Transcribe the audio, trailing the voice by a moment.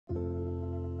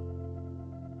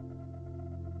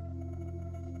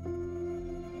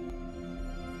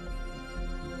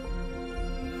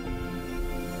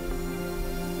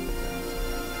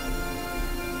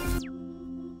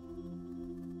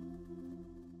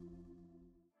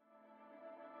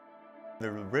The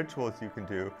rituals you can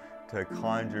do to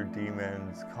conjure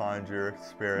demons, conjure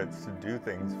spirits to do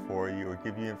things for you or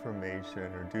give you information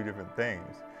or do different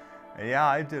things. And yeah,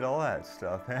 I did all that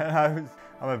stuff, man.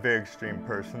 I'm a very extreme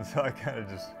person, so I kind of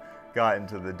just got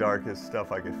into the darkest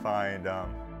stuff I could find.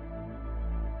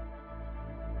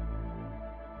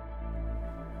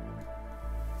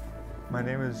 My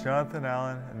name is Jonathan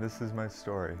Allen, and this is my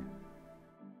story.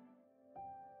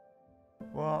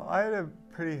 Well, I had a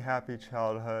pretty happy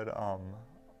childhood.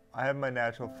 I had my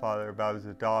natural father, but I was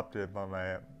adopted by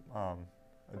my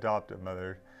adopted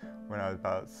mother when I was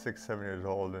about 6, 7 years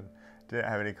old, and didn't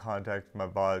have any contact with my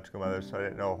biological mother, so I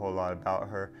didn't know a whole lot about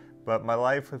her. But my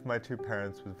life with my two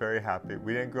parents was very happy.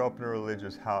 We didn't grow up in a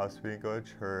religious house, we didn't go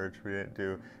to church,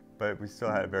 but we still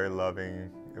had a very loving,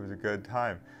 it was a good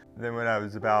time. And then when I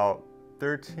was about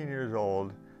 13 years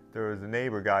old, there was a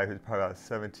neighbor guy who's probably about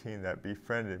 17 that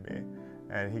befriended me,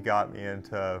 and he got me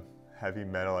into heavy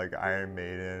metal like Iron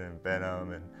Maiden and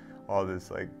Venom and all this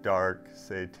like dark,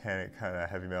 satanic kind of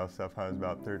heavy metal stuff when I was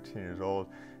about 13 years old.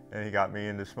 And he got me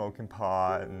into smoking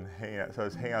pot and hanging out. So I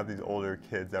was hanging out with these older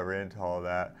kids that were into all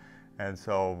that. And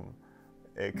so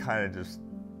it kind of just,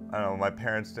 I don't know, my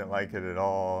parents didn't like it at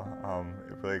all.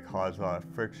 It really caused a lot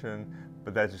of friction,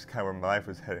 but that's just kind of where my life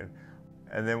was heading.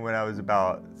 And then when I was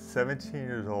about 17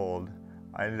 years old,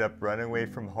 I ended up running away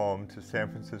from home to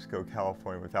San Francisco,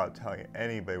 California without telling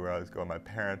anybody where I was going, my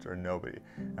parents or nobody.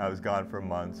 And I was gone for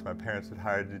months. My parents had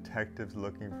hired detectives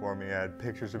looking for me. I had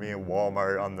pictures of me in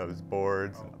Walmart on those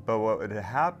boards. But what had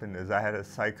happened is I had a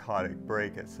psychotic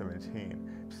break at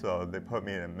 17. So they put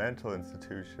me in a mental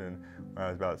institution when I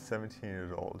was about 17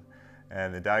 years old.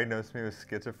 And they diagnosed me with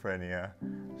schizophrenia.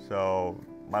 So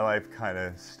my life kind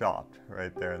of stopped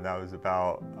right there. And that was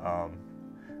about,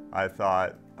 I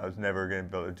thought I was never going to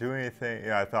be able to do anything.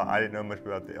 I thought I didn't know much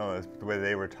about the illness, but the way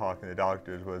they were talking, the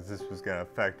doctors, was this was going to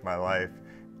affect my life.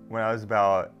 When I was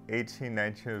about 18,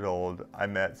 19 years old, I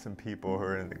met some people who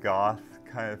were in the goth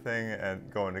kind of thing and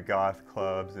going to goth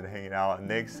clubs and hanging out, and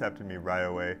they accepted me right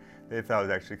away. They thought it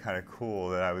was actually kind of cool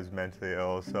that I was mentally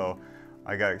ill, so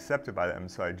I got accepted by them,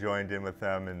 so I joined in with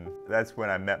them, and that's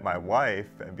when I met my wife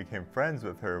and became friends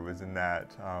with her, was in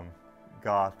that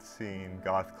goth scene,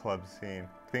 goth club scene.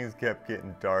 Things kept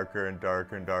getting darker and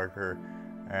darker and darker,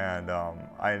 and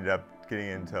I ended up getting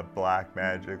into black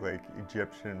magic, like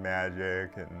Egyptian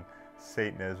magic and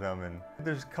Satanism. And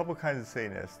there's a couple kinds of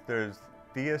Satanists. There's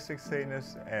theistic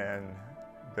Satanists and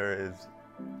there is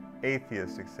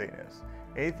atheistic Satanists.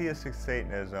 Atheistic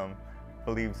Satanism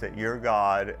believes that you're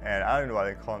God, and I don't know why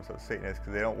they call themselves Satanists,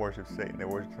 because they don't worship Satan, they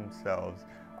worship themselves.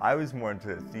 I was more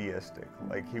into theistic,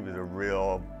 like he was a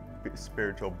real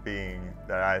spiritual being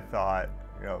that I thought,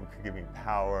 could give me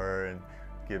power and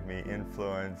give me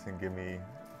influence and give me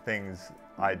things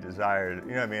I desired.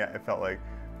 You know what I mean? I felt like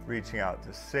reaching out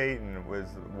to Satan was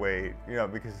the way,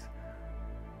 because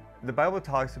the Bible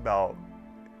talks about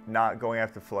not going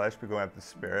after flesh, but going after the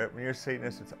spirit. When you're a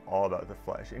Satanist, it's all about the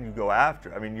flesh, and you go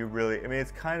after.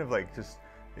 It's kind of like just,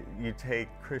 you take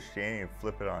Christianity and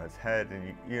flip it on its head,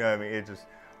 and it just,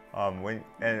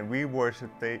 and we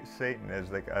worship Satan as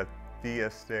like a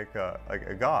theistic, like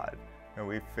a god. And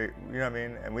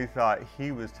and we thought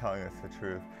he was telling us the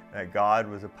truth, and that God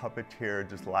was a puppeteer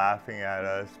just laughing at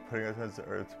us, putting us on this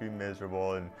earth to be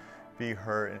miserable and be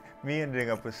hurt. And me ending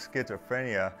up with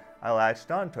schizophrenia, I latched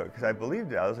onto it because I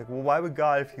believed it. I was like, well, why would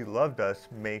God, if he loved us,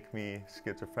 make me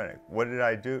schizophrenic? What did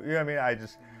I do?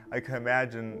 I can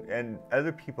imagine, and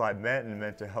other people I met in the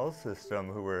mental health system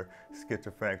who were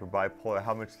schizophrenic or bipolar,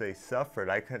 how much they suffered.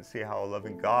 I couldn't see how a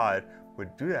loving God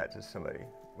would do that to somebody.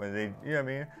 When they,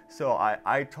 So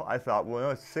I thought, well,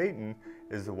 no, Satan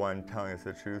is the one telling us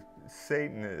the truth.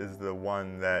 Satan is the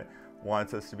one that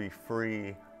wants us to be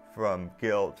free from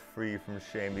guilt, free from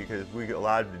shame, because we get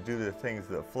allowed to do the things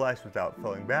of the flesh without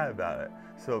feeling bad about it.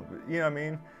 So,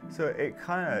 So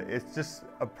it's just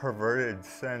a perverted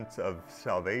sense of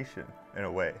salvation in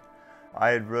a way. I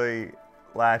had really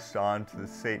latched on to the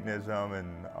Satanism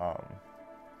and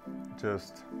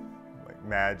just like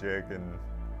magic and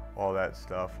all that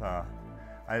stuff. I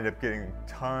ended up getting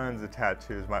tons of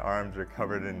tattoos. My arms are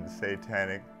covered in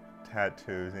satanic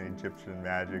tattoos and Egyptian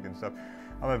magic and stuff.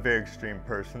 I'm a very extreme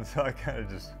person, so I kind of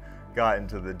just got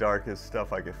into the darkest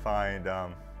stuff I could find.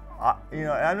 I'm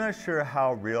not sure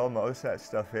how real most of that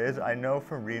stuff is. I know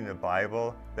from reading the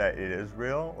Bible that it is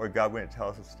real, or God wouldn't tell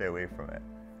us to stay away from it.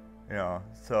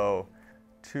 So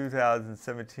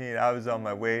 2017, I was on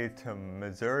my way to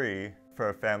Missouri for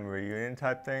a family reunion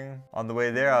type thing. On the way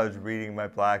there, I was reading my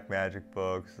black magic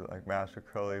books, like Master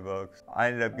Crowley books. I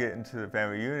ended up getting to the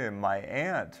family reunion. My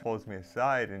aunt pulls me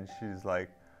aside and she's like,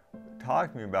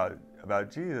 talk to me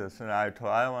about Jesus, and I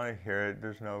told I don't want to hear it.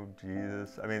 There's no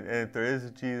Jesus. I mean, if there is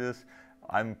a Jesus,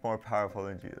 I'm more powerful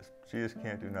than Jesus. Jesus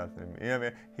can't do nothing to me. You know what I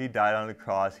mean? He died on the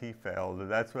cross. He failed. And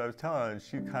that's what I was telling her. And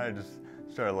she kind of just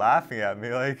started laughing at me.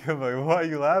 Like, I'm like, why are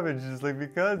you laughing? She's like,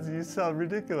 because you sound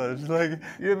ridiculous. She's like,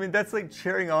 you know what I mean? That's like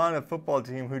cheering on a football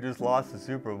team who just lost the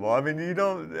Super Bowl. I mean, you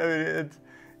don't, I mean, it's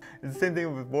the same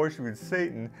thing with worshiping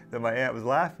Satan that my aunt was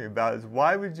laughing about. Is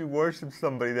why would you worship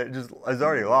somebody that just has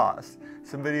already lost?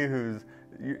 Somebody who's,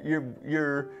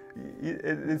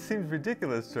 it seems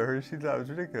ridiculous to her. She thought it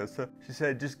was ridiculous. So she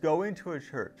said, just go into a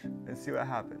church and see what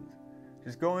happens.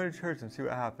 Just go into church and see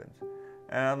what happens.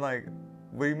 And I'm like,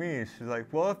 what do you mean? She's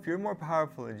like, well, if you're more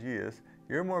powerful than Jesus,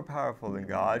 you're more powerful than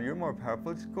God, you're more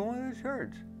powerful, just go into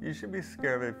church. You shouldn't be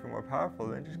scared of it if you're more powerful,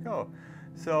 then just go.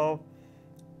 So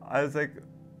I was like,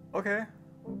 okay,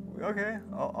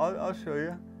 I'll show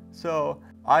you. So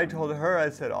I told her, I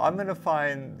said, I'm going to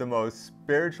find the most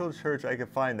spiritual church I could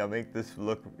find that'll make this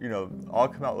look, you know, all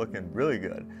come out looking really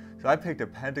good. So I picked a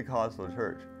Pentecostal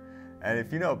church. And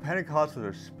if you know, Pentecostals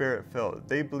are spirit-filled.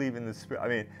 They believe in the spirit. I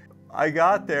mean, I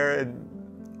got there and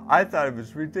I thought it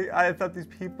was ridiculous. I thought these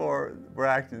people were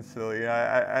acting silly.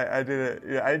 I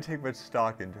didn't take much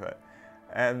stock into it.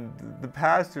 And the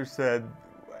pastor said,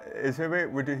 he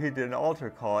did an altar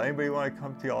call. Anybody want to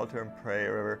come to the altar and pray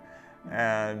or whatever?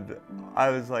 And I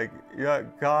was like, yeah,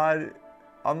 God,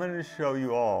 I'm going to show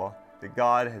you all that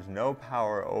God has no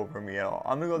power over me at all.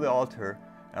 I'm going to go to the altar,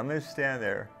 and I'm going to stand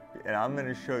there, and I'm going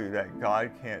to show you that God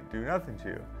can't do nothing to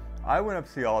you. I went up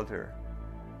to the altar,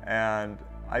 and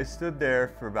I stood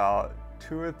there for about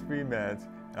 2 or 3 minutes,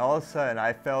 and all of a sudden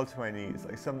I fell to my knees,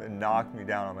 like something knocked me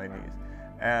down on my knees.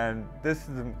 And this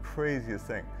is the craziest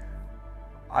thing.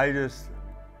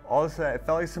 All of a sudden, it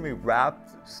felt like somebody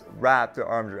wrapped their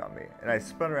arms around me, and I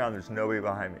spun around, there's nobody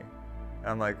behind me. And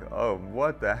I'm like, oh,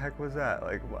 what the heck was that?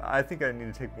 Like, I think I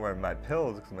need to take more of my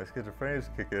pills because my schizophrenia is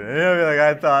kicking in. And like,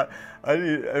 I thought,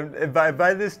 and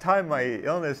by this time, my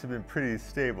illness had been pretty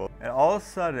stable. And all of a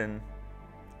sudden,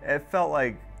 it felt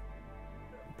like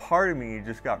part of me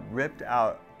just got ripped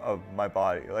out of my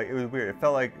body. Like, it was weird. It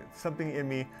felt like something in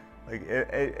me, like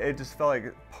it just felt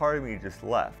like part of me just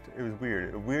left. It was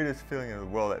weird. The weirdest feeling in the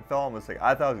world. It felt almost like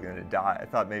I thought I was going to die. I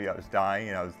thought maybe I was dying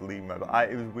and I was leaving my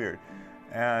body. It was weird.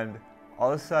 And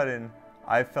all of a sudden,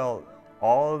 I felt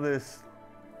all of this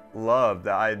love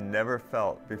that I had never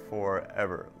felt before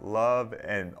ever. Love,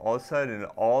 and all of a sudden,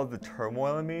 all the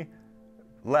turmoil in me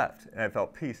left, and I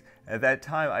felt peace. And at that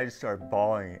time, I just started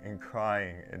bawling and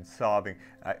crying and sobbing.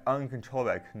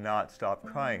 Uncontrollably, I could not stop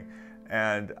crying.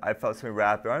 And I felt somebody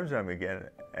wrap their arms around me again,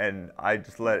 and I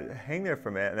just let it hang there for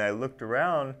a minute, and I looked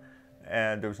around,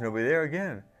 and there was nobody there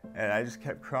again. And I just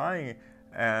kept crying,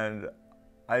 and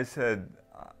I said,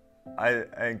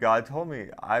 and God told me,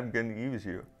 I'm going to use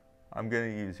you. I'm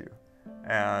going to use you.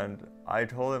 And I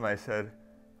told him, I said,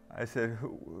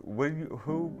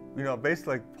 who, you know,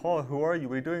 basically like, Paul, who are you?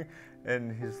 What are you doing?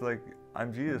 And he's like,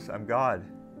 I'm Jesus, I'm God.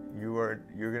 You're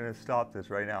going to stop this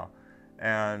right now.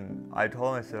 And I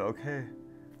told him, I said, okay.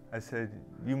 I said,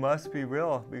 you must be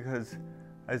real, because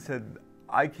I said,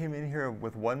 I came in here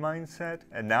with one mindset,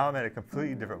 and now I'm at a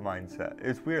completely different mindset.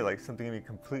 It's weird, like something in me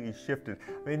completely shifted.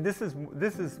 I mean, this is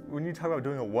when you talk about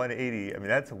doing a 180. I mean,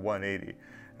 that's a 180.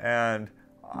 And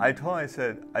I told him,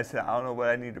 I said, I don't know what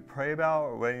I need to pray about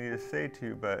or what I need to say to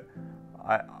you, but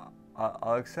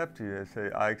I'll accept you. I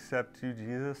said, I accept you,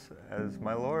 Jesus, as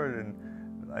my Lord. And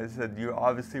I said, you're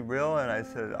obviously real. And I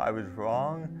said, I was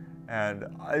wrong. And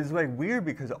it was like weird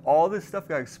because all this stuff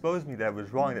got exposed to me that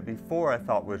was wrong, that before I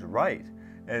thought was right.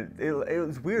 And it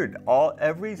was weird.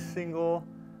 Every single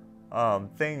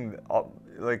thing,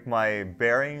 like my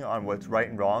bearing on what's right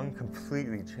and wrong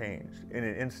completely changed in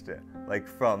an instant. Like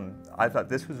from, I thought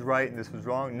this was right and this was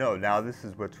wrong. No, now this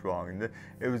is what's wrong. And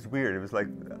it was weird. It was like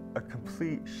a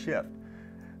complete shift.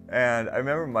 And I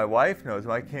remember my wife knows,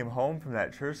 when I came home from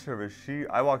that church service,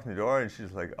 I walked in the door and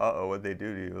she's like, uh-oh, what'd they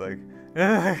do to you? Like,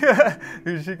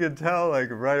 she could tell like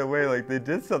right away, like they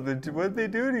did something what'd they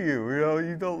do to you? You know,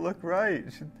 you don't look right.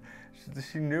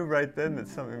 She knew right then that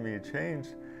something in me had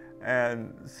changed.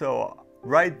 And so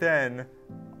right then,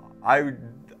 I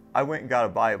went and got a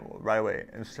Bible right away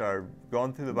and started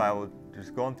going through the Bible,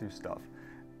 just going through stuff.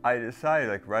 I decided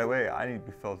like right away, I need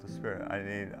to be filled with the Spirit. I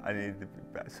need to be,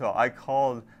 so I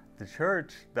called the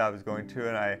church that I was going to,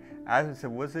 and I asked him, I said,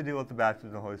 what's the deal with the baptism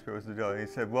of the Holy Spirit? What's the deal? And he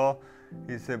said, well,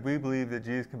 we believe that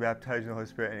Jesus can baptize you in the Holy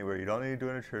Spirit anywhere. You don't need to do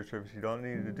it in a church service. You don't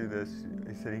need to do this.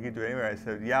 He said, he can do it anywhere. I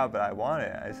said, yeah, but I want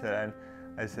it. I said,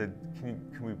 can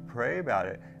we pray about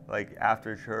it? Like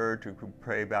after church, or can we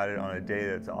pray about it on a day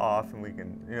that's off, and we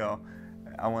can, you know,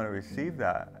 I want to receive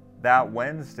that. That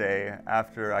Wednesday,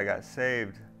 after I got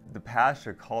saved, the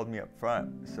pastor called me up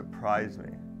front, surprised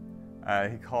me.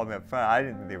 He called me up front. I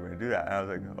didn't think they were going to do that. And I was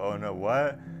like, oh no,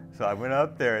 what? So I went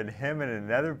up there, and him and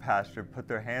another pastor put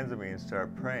their hands on me and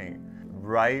started praying.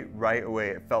 Right away,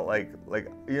 it felt like I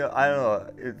don't know,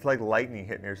 it's like lightning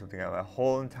hit me or something. My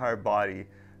whole entire body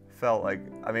felt like,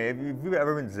 I mean, if you've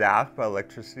ever been zapped by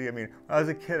electricity, I mean, when I was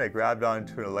a kid, I grabbed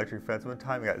onto an electric fence one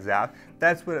time and got zapped.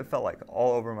 That's what it felt like,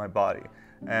 all over my body.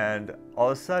 And all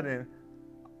of a sudden,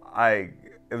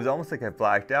 it was almost like I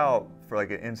blacked out for like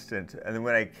an instant. And then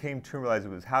when I came to realize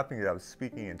what was happening, I was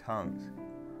speaking in tongues.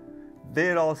 They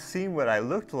had all seen what I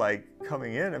looked like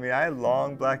coming in. I mean, I had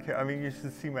long black hair. I mean, you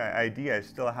should see my ID. I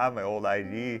still have my old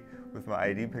ID with my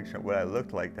ID picture of what I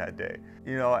looked like that day.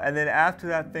 You know, and then after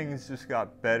that, things just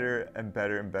got better and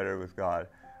better and better with God.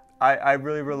 I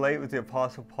really relate with the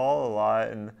Apostle Paul a lot,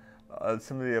 and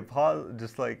some of the apostles,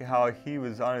 just like how he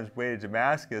was on his way to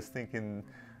Damascus thinking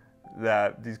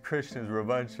that these Christians were a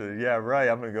bunch of, yeah, right,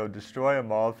 I'm going to go destroy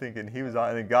them all, thinking he was on,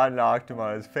 and then God knocked him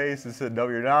on his face and said, no,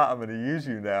 you're not, I'm going to use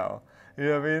you now. You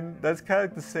know what I mean? That's kind of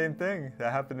like the same thing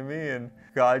that happened to me, and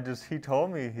God just, he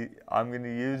told me, I'm going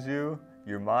to use you,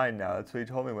 you're mine now. That's what he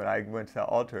told me when I went to that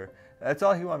altar. That's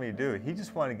all he wanted me to do. He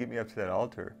just wanted to get me up to that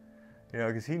altar, you know,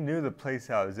 because he knew the place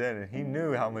I was in, and he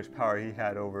knew how much power he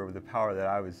had over the power that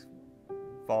I was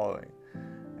following.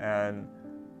 And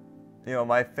you know,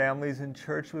 my family's in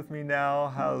church with me now,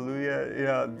 hallelujah, you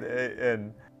know,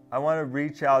 and I want to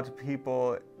reach out to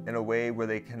people in a way where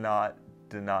they cannot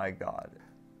deny God.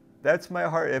 That's my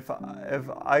heart. If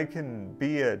I can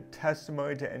be a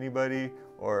testimony to anybody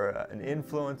or an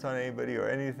influence on anybody or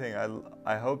anything,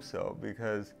 I hope so,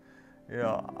 because, you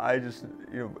know,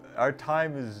 our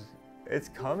time it's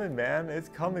coming, man. It's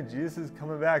coming. Jesus is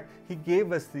coming back. He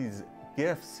gave us these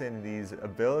gifts and these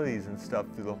abilities and stuff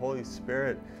through the Holy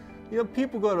Spirit. You know,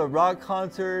 people go to rock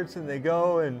concerts and they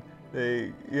go and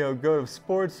they, you know, go to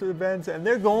sports events and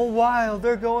they're going wild,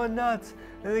 they're going nuts.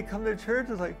 And they come to church,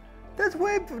 it's like,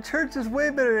 church is way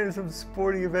better than some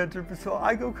sporting event. So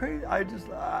I go crazy.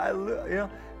 You know,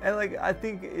 and like, I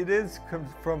think comes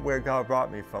from where God brought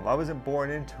me from. I wasn't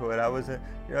born into it. I wasn't,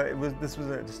 you know, this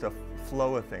wasn't just a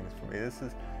flow of things for me. This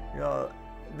is, you know,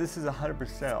 this is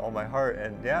 100% all my heart.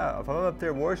 And yeah, if I'm up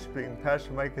there worshiping,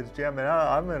 Pastor Mike is jamming out,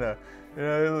 I'm gonna, you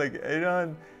know, like, you know,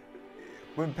 and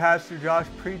when Pastor Josh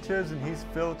preaches and he's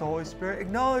filled with the Holy Spirit,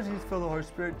 acknowledge he's filled with the Holy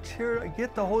Spirit, cheer,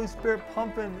 get the Holy Spirit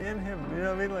pumping in him, you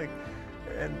know what I mean? Like,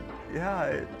 and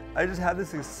yeah, I just have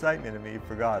this excitement in me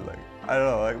for God. Like, I don't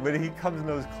know, like when he comes in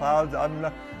those clouds, I'm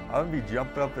gonna be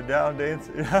jumping up and down,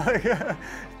 dancing. You know?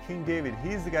 King David,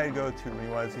 he's the guy to go to when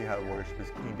you want to see how to worship, is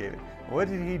King David. What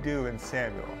did he do in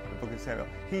Samuel, the book of Samuel?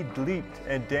 He leaped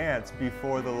and danced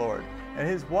before the Lord. And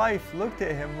his wife looked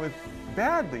at him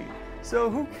badly. So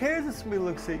who cares if somebody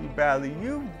looks at you badly?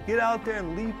 You get out there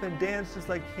and leap and dance just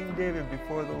like King David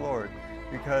before the Lord.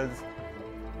 Because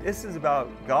this is about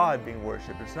God being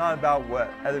worshipped. It's not about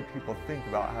what other people think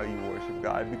about how you worship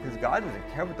God, because God doesn't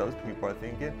care what those people are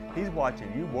thinking. He's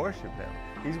watching you worship him.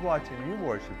 He's watching you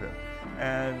worship him.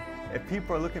 And if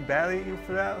people are looking badly at you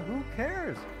for that, who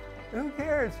cares? Who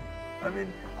cares? I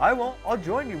mean, I won't. I'll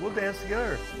join you. We'll dance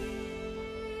together.